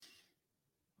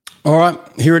All right,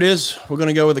 here it is. We're going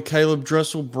to go with a Caleb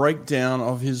Dressel breakdown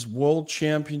of his World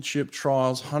Championship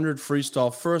Trials 100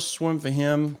 freestyle. First swim for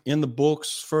him in the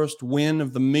books, first win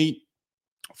of the meet,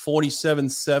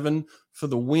 47.7 for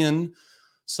the win.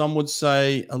 Some would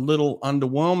say a little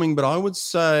underwhelming, but I would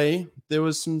say there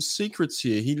was some secrets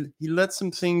here. He let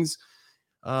some things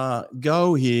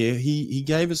go here. He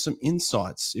gave us some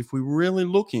insights. If we're really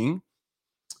looking,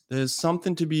 there's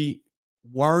something to be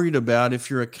worried about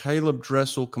if you're a Caleb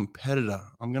Dressel competitor.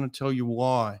 I'm going to tell you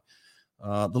why.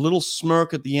 The little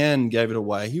smirk at the end gave it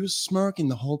away. He was smirking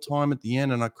the whole time at the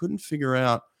end, and I couldn't figure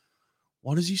out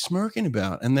what is he smirking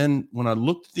about. And then when I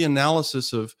looked at the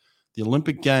analysis of the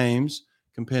Olympic Games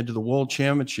compared to the World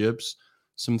Championships,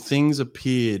 some things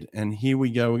appeared. And here we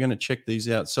go. We're going to check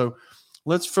these out. So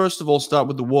let's first of all start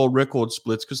with the world record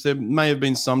splits, because there may have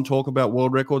been some talk about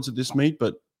world records at this meet,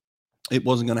 but it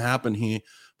wasn't going to happen here.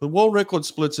 But world record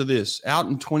splits are this: out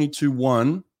in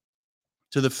 22-1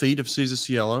 to the feet of Cesar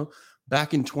Cielo,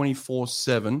 back in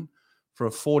 24-7 for a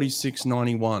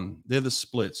 46.91. They're the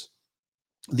splits.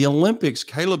 The Olympics,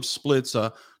 Caleb's splits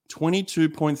are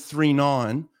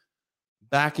 22.39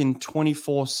 back in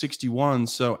 24.61.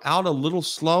 So out a little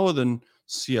slower than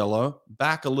Cielo,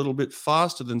 back a little bit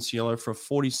faster than Cielo for a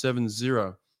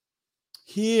 47.0.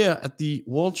 Here at the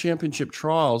World Championship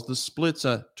Trials, the splits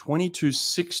are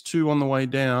 22.62 on the way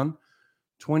down,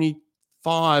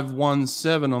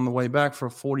 25.17 on the way back for a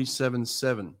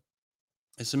 47.7.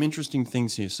 There's some interesting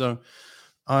things here. So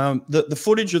the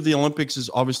footage of the Olympics is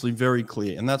obviously very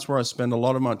clear, and that's where I spend a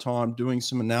lot of my time doing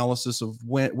some analysis of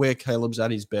where Caleb's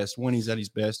at his best, when he's at his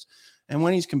best, and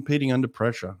when he's competing under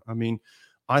pressure. I mean,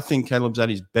 I think Caleb's at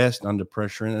his best under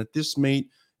pressure, and at this meet,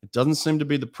 it doesn't seem to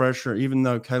be the pressure, even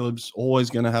though Caleb's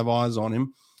always going to have eyes on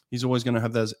him. He's always going to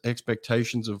have those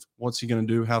expectations of what's he going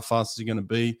to do, how fast is he going to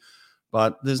be.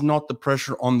 But there's not the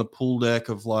pressure on the pool deck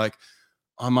of like,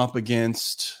 I'm up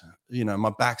against,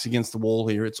 my back's against the wall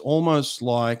here. It's almost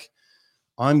like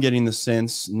I'm getting the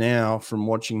sense now from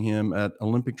watching him at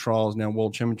Olympic trials, now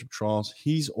World Championship trials,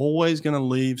 he's always going to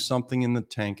leave something in the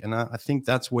tank. And I think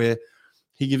that's where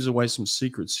he gives away some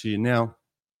secrets here. Now,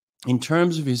 in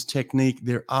terms of his technique,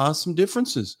 there are some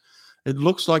differences. It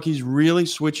looks like he's really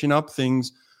switching up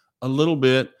things a little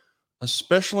bit,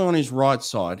 especially on his right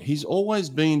side. He's always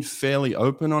been fairly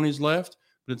open on his left,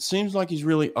 but it seems like he's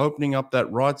really opening up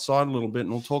that right side a little bit, and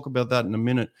we'll talk about that in a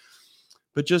minute.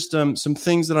 But just some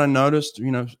things that I noticed,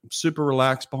 super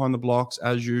relaxed behind the blocks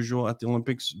as usual at the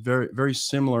Olympics, very, very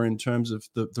similar in terms of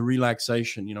the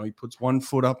relaxation. He puts one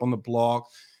foot up on the block.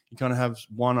 He kind of has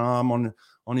one arm on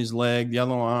his leg, the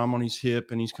other arm on his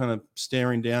hip, and he's kind of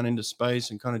staring down into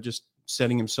space and kind of just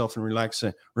setting himself and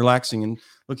relaxing. And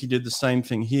look, he did the same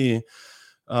thing here.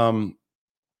 The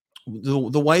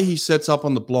way he sets up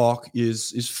on the block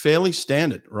is fairly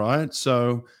standard, right?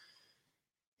 So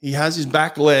he has his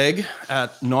back leg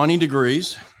at 90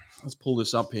 degrees. Let's pull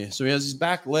this up here. So he has his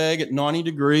back leg at 90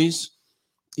 degrees.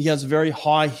 He has a very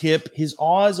high hip. His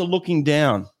eyes are looking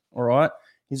down, all right?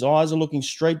 His eyes are looking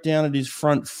straight down at his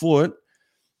front foot.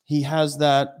 He has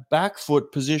that back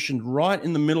foot positioned right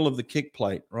in the middle of the kick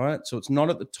plate, right? So it's not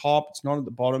at the top, it's not at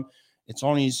the bottom. It's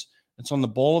on the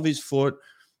ball of his foot,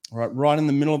 right in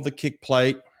the middle of the kick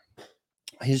plate.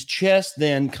 His chest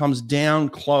then comes down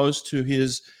close to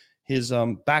his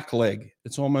back leg.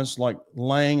 It's almost like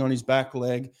laying on his back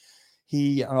leg.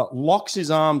 He locks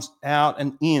his arms out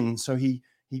and in. So he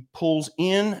pulls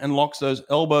in and locks those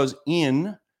elbows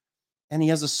in. And he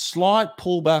has a slight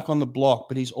pullback on the block,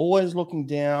 but he's always looking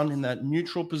down in that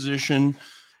neutral position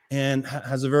and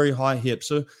has a very high hip.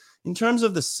 So in terms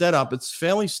of the setup, it's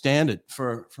fairly standard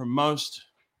for most,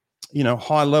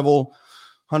 high-level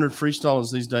 100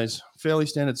 freestylers these days. Fairly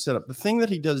standard setup. The thing that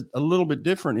he does a little bit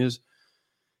different is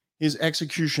his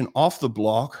execution off the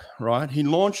block, right? He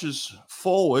launches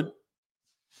forward,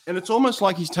 and it's almost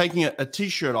like he's taking a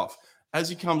T-shirt off. As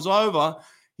he comes over,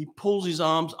 he pulls his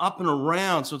arms up and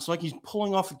around. So it's like he's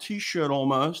pulling off a T-shirt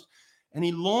almost, and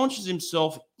he launches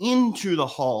himself into the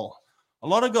hole. A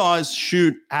lot of guys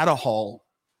shoot at a hole.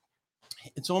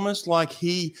 It's almost like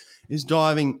he is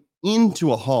diving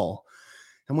into a hole.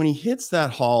 And when he hits that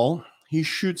hole, he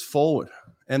shoots forward.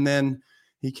 And then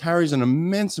he carries an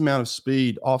immense amount of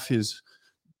speed off his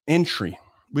entry,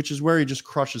 which is where he just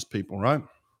crushes people, right?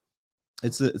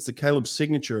 It's the Caleb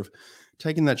signature of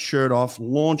taking that shirt off,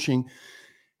 launching,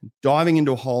 diving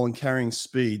into a hole and carrying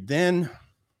speed. Then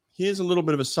here's a little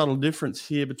bit of a subtle difference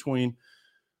here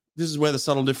this is where the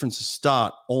subtle differences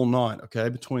start all night, okay,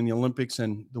 between the Olympics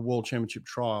and the World Championship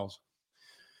trials.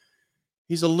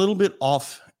 He's a little bit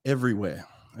off everywhere.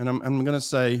 And I'm going to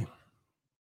say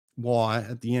why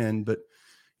at the end, but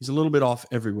He's a little bit off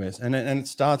everywhere. And it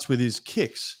starts with his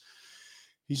kicks.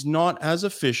 He's not as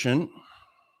efficient.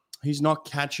 He's not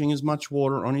catching as much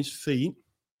water on his feet.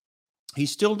 He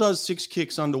still does 6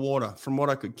 kicks underwater from what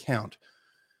I could count.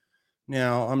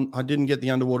 Now, I didn't get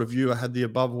the underwater view. I had the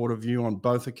above water view on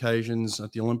both occasions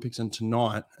at the Olympics and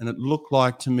tonight. And it looked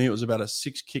like to me it was about a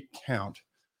 6 kick count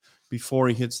before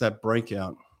he hits that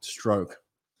breakout stroke.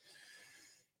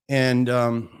 And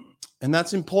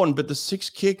that's important. But the 6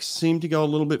 kicks seemed to go a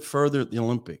little bit further at the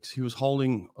Olympics. He was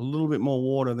holding a little bit more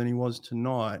water than he was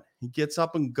tonight. He gets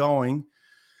up and going,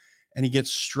 and he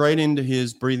gets straight into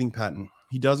his breathing pattern.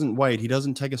 He doesn't wait. He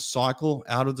doesn't take a cycle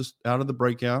out of the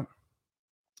breakout.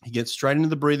 He gets straight into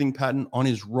the breathing pattern on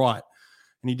his right,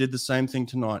 and he did the same thing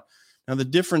tonight. Now, the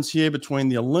difference here between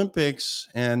the Olympics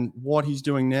and what he's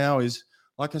doing now is,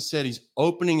 like I said, he's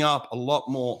opening up a lot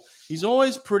more. He's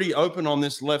always pretty open on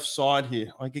this left side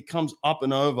here. Like it comes up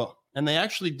and over. And they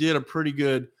actually did a pretty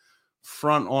good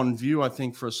front-on view, I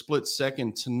think, for a split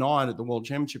second tonight at the World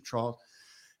Championship trials.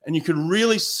 And you could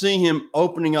really see him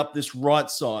opening up this right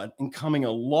side and coming a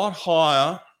lot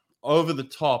higher over the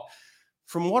top.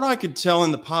 From what I could tell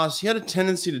in the past, he had a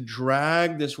tendency to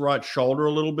drag this right shoulder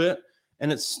a little bit,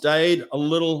 and it stayed a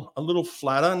little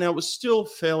flatter. Now, it was still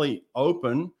fairly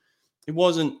open. It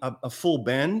wasn't a full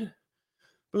bend.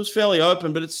 It was fairly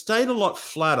open, but it stayed a lot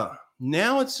flatter.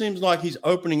 Now it seems like he's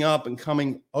opening up and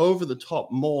coming over the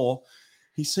top more.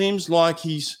 He seems like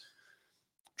he's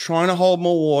trying to hold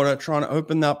more water, trying to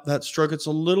open up that stroke. It's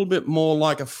a little bit more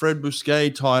like a Fred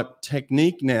Bousquet type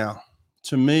technique now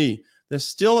to me. There's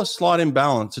still a slight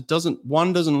imbalance.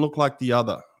 One doesn't look like the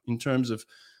other in terms of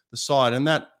the side. And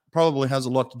that probably has a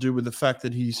lot to do with the fact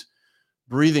that he's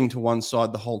breathing to one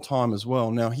side the whole time as well.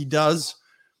 Now, he does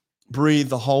breathe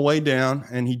the whole way down,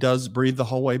 and he does breathe the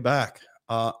whole way back,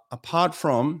 apart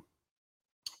from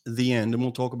the end. And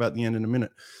we'll talk about the end in a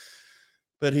minute.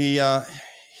 But he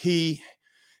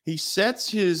sets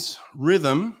his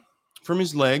rhythm from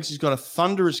his legs. He's got a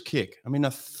thunderous kick. I mean,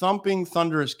 a thumping,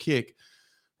 thunderous kick.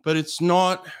 But it's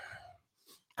not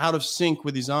out of sync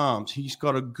with his arms. He's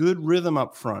got a good rhythm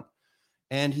up front.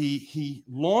 And he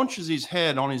launches his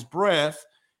head on his breath.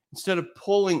 Instead of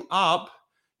pulling up,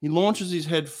 he launches his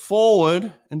head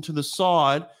forward and to the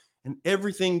side, and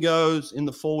everything goes in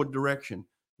the forward direction.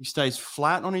 He stays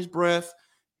flat on his breath.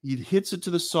 He hits it to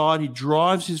the side. He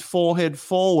drives his forehead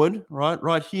forward,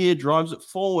 right here, drives it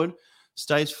forward,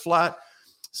 stays flat.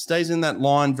 Stays in that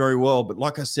line very well. But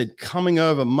like I said, coming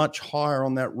over much higher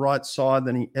on that right side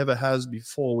than he ever has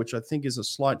before, which I think is a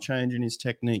slight change in his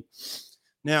technique.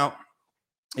 Now,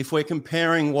 if we're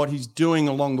comparing what he's doing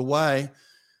along the way,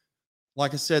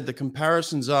 like I said, the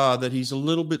comparisons are that he's a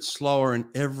little bit slower in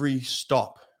every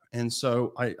stop. And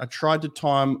so I tried to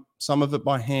time some of it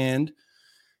by hand,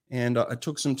 and I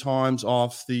took some times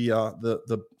off the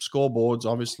scoreboards,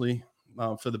 obviously,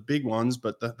 for the big ones,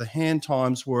 but the hand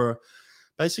times were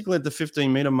basically at the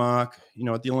 15-meter mark.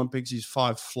 At the Olympics, he's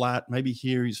 5 flat. Maybe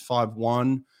here he's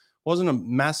 5.1. Wasn't a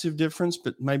massive difference,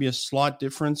 but maybe a slight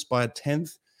difference by a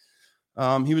tenth.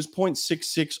 He was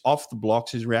 0.66 off the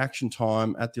blocks, his reaction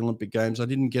time at the Olympic Games. I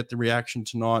didn't get the reaction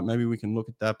tonight. Maybe we can look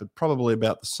at that, but probably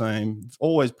about the same.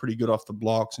 Always pretty good off the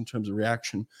blocks in terms of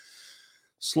reaction.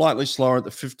 Slightly slower at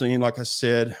the 15, like I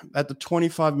said. At the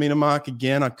 25-meter mark,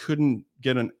 again, I couldn't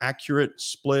get an accurate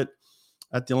split.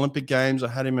 At the Olympic Games, I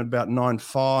had him at about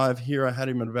 9.5. Here, I had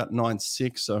him at about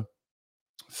 9.6. So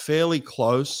fairly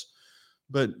close,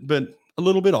 but a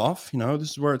little bit off.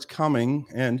 This is where it's coming.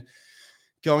 And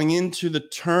going into the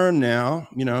turn now,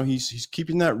 he's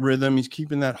keeping that rhythm. He's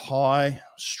keeping that high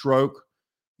stroke.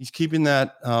 He's keeping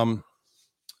that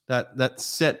that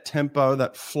set tempo,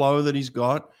 that flow that he's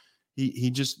got.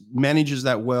 He just manages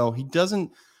that well. He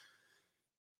doesn't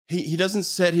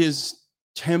set his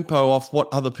tempo off what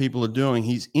other people are doing.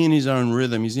 He's in his own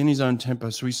rhythm. He's in his own tempo.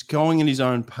 So he's going at his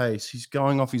own pace. He's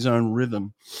going off his own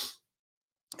rhythm.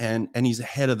 And he's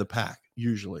ahead of the pack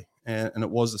usually. And it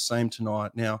was the same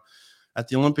tonight. Now, at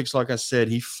the Olympics, like I said,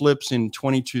 he flips in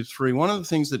 22.3. One of the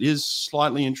things that is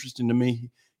slightly interesting to me,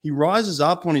 he rises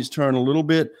up on his turn a little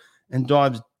bit and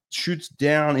shoots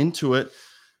down into it.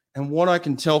 And what I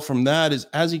can tell from that is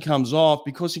as he comes off,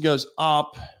 because he goes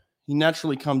up, he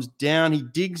naturally comes down. He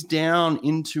digs down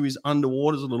into his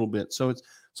underwaters a little bit. So it's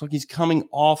like he's coming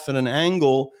off at an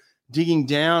angle, digging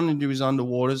down into his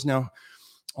underwaters. Now,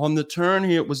 on the turn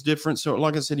here, it was different. So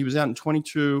like I said, he was out in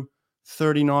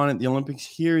 22.39 at the Olympics.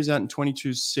 Here he's out in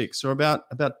 22.6. So about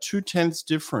 0.2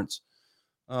 difference.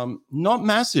 Not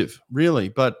massive, really,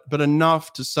 but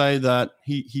enough to say that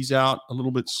he's out a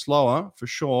little bit slower for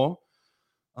sure.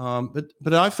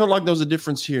 But I felt like there was a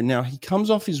difference here. Now, he comes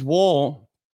off his wall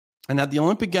And at the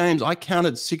Olympic Games, I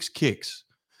counted 6 kicks.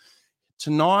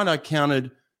 Tonight, I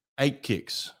counted 8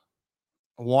 kicks.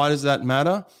 Why does that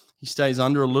matter? He stays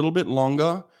under a little bit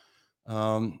longer,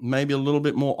 maybe a little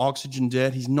bit more oxygen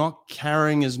debt. He's not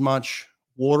carrying as much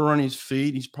water on his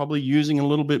feet. He's probably using a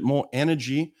little bit more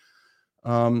energy,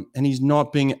 and he's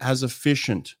not being as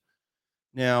efficient.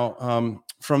 Now,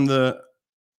 from the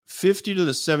 50 to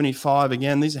the 75,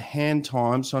 again, these are hand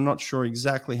times, so I'm not sure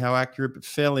exactly how accurate, but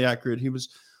fairly accurate. He was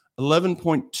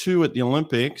 11.2 at the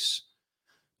Olympics.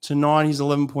 Tonight, he's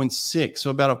 11.6, so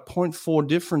about a 0.4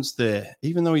 difference there.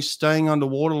 Even though he's staying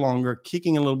underwater longer,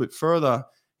 kicking a little bit further,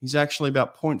 he's actually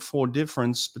about 0.4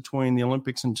 difference between the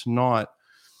Olympics and tonight.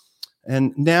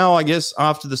 And now, I guess,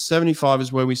 after the 75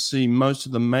 is where we see most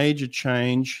of the major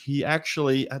change. He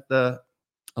actually, at the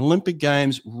Olympic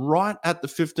Games, right at the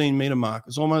 15-meter mark,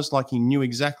 it's almost like he knew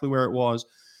exactly where it was.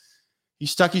 He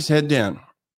stuck his head down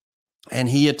and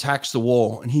he attacks the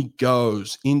wall and he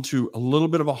goes into a little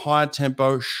bit of a higher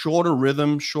tempo, shorter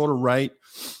rhythm, shorter rate,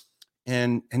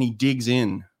 and he digs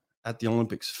in at the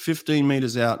Olympics. 15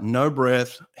 meters out, no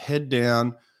breath, head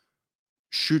down,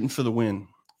 shooting for the win.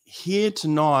 Here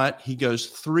tonight, he goes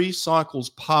 3 cycles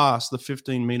past the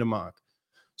 15-meter mark.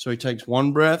 So he takes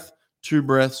 1 breath, 2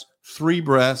 breaths, 3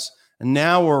 breaths, and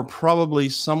now we're probably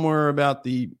somewhere about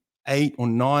the 8 or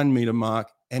 9 meter mark,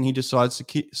 and he decides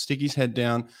to stick his head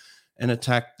down and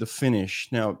attack the finish.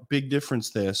 Now, big difference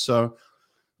there. So a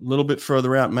little bit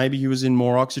further out, maybe he was in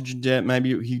more oxygen debt,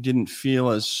 maybe he didn't feel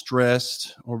as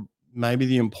stressed, or maybe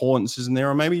the importance isn't there,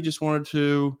 or maybe he just wanted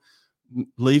to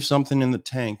leave something in the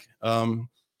tank.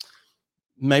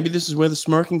 Maybe this is where the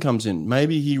smirking comes in.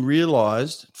 Maybe he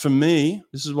realized, for me,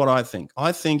 this is what I think.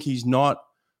 I think he's not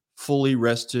fully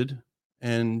rested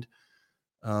and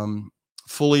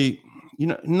fully,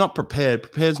 not prepared.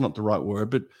 Prepared's not the right word,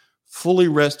 but fully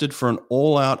rested for an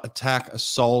all-out attack,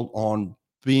 assault on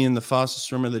being the fastest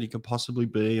swimmer that he could possibly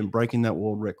be and breaking that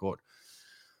world record.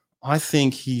 I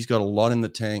think he's got a lot in the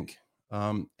tank.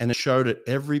 And it showed at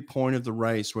every point of the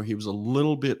race where he was a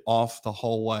little bit off the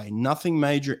whole way. Nothing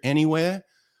major anywhere.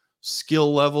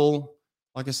 Skill level,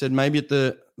 like I said, maybe at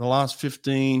the last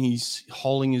 15, he's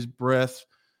holding his breath,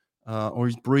 or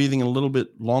he's breathing a little bit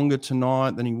longer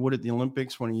tonight than he would at the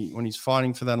Olympics when he's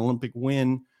fighting for that Olympic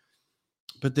win.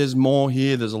 But there's more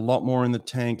here. There's a lot more in the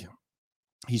tank.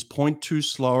 He's 0.2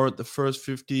 slower at the first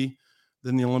 50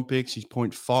 than the Olympics. He's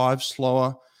 0.5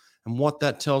 slower. And what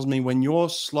that tells me, when you're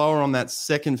slower on that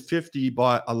second 50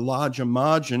 by a larger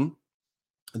margin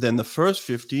than the first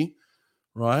 50,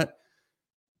 right?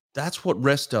 That's what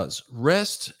rest does.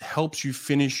 Rest helps you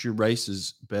finish your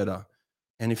races better.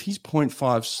 And if he's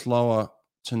 0.5 slower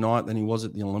tonight than he was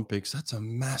at the Olympics, that's a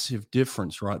massive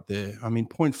difference right there. I mean,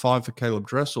 0.5 for Caleb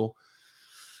Dressel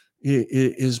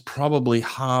is probably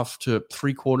half to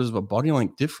 3/4 of a body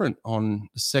length different on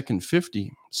the second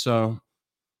 50. So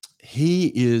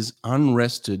he is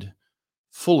unrested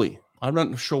fully. I'm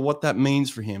not sure what that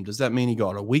means for him. Does that mean he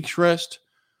got a week's rest?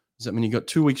 Does that mean he got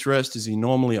 2 weeks rest? Is he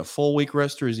normally a 4-week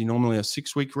rester? Is he normally a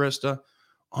 6-week rester?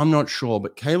 I'm not sure,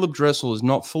 but Caleb Dressel is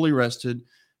not fully rested.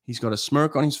 He's got a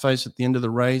smirk on his face at the end of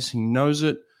the race. He knows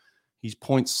it. He's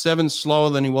 0.7 slower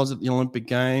than he was at the Olympic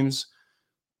Games.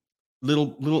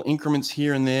 Little increments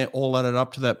here and there all added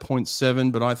up to that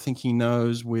 0.7, but I think he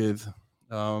knows with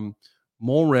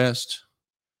more rest,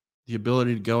 the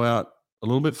ability to go out a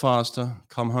little bit faster,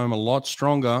 come home a lot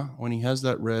stronger when he has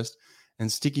that rest,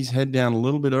 and stick his head down a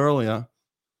little bit earlier.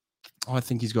 I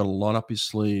think he's got a lot up his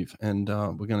sleeve, and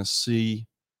we're going to see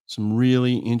some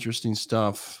really interesting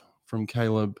stuff from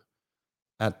Caleb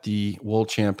at the World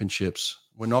Championships.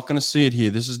 We're not going to see it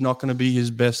here. This is not going to be his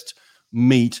best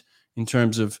meet in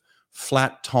terms of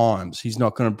flat times. He's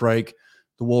not going to break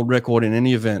the world record in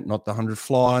any event, not the 100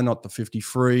 fly, not the 50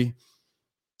 free.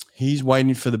 He's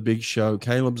waiting for the big show.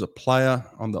 Caleb's a player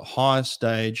on the highest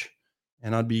stage,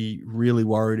 and I'd be really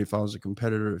worried if I was a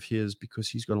competitor of his, because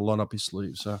he's got a lot up his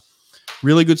sleeve. So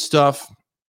really good stuff.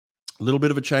 A little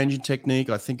bit of a change in technique.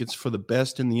 I think it's for the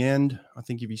best in the end. I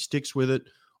think if he sticks with it,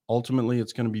 ultimately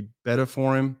it's going to be better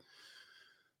for him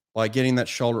by getting that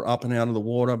shoulder up and out of the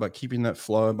water, by keeping that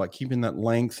flow, by keeping that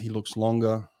length. He looks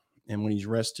longer, and when he's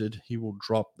rested, he will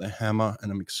drop the hammer,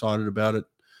 and I'm excited about it.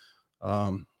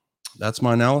 That's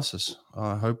my analysis.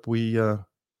 I hope we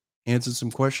answered some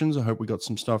questions. I hope we got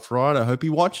some stuff right. I hope he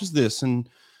watches this and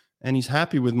he's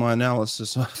happy with my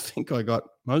analysis. I think I got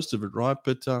most of it right,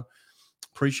 but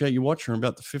appreciate you watching. We're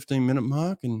about the 15-minute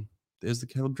mark, and there's the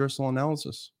Caleb Dressel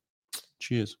analysis.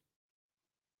 Cheers.